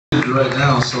temperature right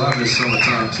now, so I miss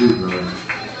summertime too, bro. Not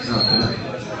bad.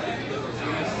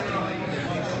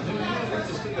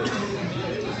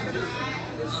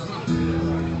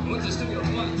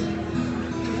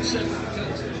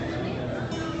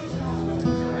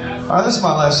 Alright, this is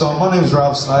my last song. My name is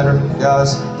Snyder,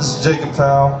 guys. This is Jacob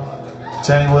Powell,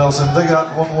 Channing Wilson. They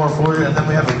got one more for you, and then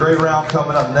we have a great round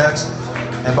coming up next.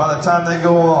 And by the time they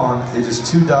go on, it is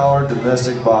 $2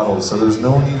 domestic bottles, so there's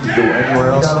no need to go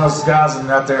anywhere else. You got those guys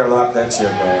out there lock that shit,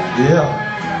 bro.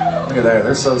 Yeah. Look at that,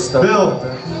 they're so stoked.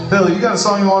 Bill, you got a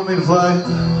song you want me to play?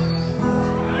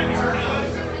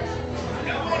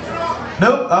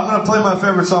 Nope, I'm going to play my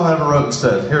favorite song I ever wrote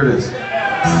instead. Here it is.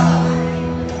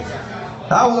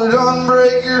 I would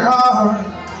unbreak your heart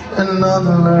and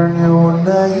unlearn your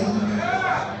name,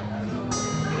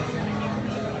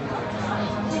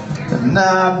 and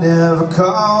I'd never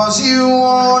cause you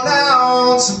 1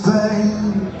 ounce of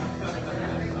pain.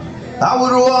 I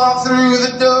would walk through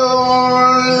the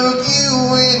door, look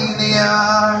you in the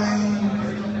eye,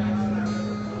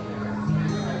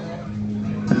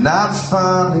 and I'd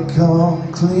finally come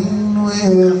clean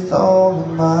with all of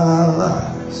my lies.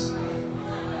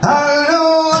 I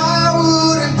know I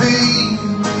wouldn't be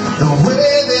the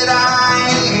way that I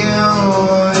am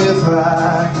if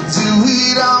I could do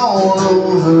it all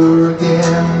over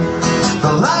again.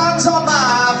 The lines on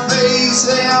my face,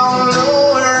 they all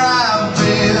know where I've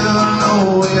been.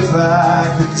 Oh, if I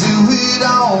could do it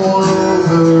all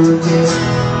over again.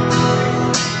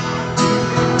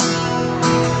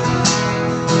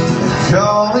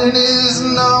 Calling his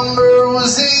number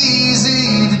was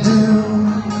easy to do.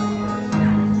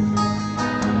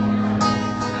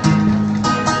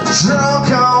 Drunk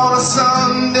on a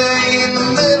Sunday in the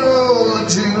middle of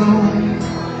June.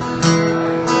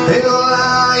 Hell,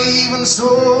 I even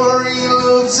swore he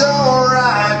looked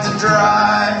alright to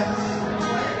drive,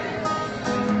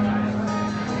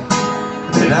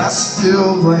 and I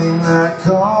still blame that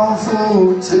call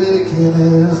for taking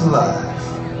his life.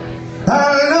 I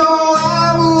know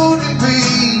I wouldn't be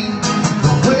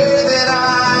the way that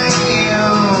I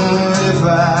am if I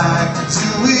could do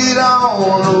it all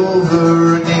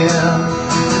over again.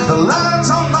 The lines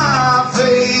on my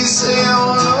face, they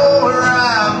all know where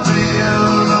I've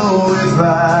been. Oh, if I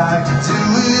could do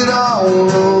it all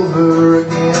over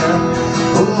again.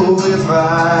 Oh, if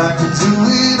I could do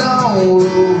it all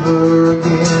over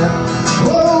again.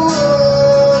 Oh,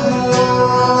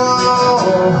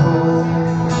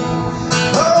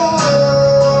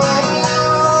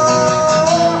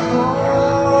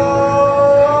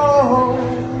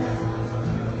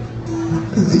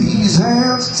 these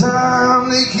hands of time,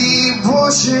 they keep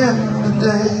pushing the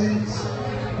days,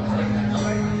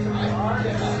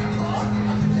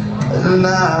 and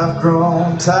I've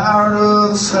grown tired of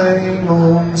the same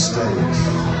old mistakes.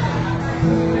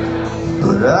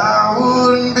 But I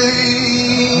wouldn't be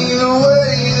the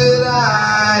way that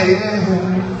I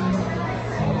am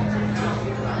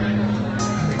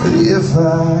if I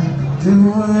do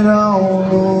it all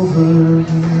over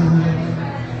again.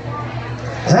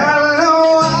 I know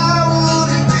I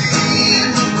wouldn't be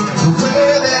the way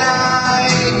that I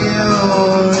am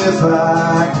if I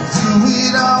could do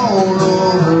it all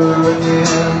over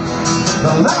again.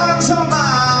 The lines on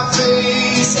my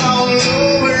face, all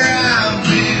know where I've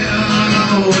been.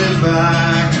 Oh, if I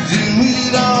could do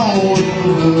it all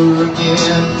over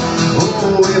again.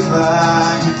 Oh, if I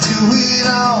could do it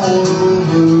all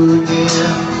over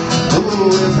again. Oh,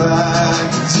 if I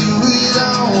could do it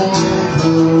all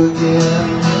over again.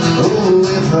 Oh,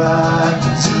 if I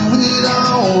could do it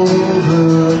all over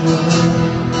again.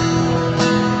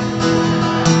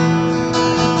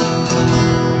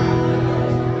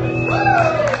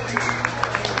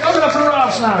 Give it up for Rob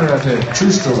Snyder right there.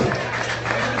 True story.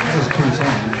 That was a cool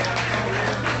song.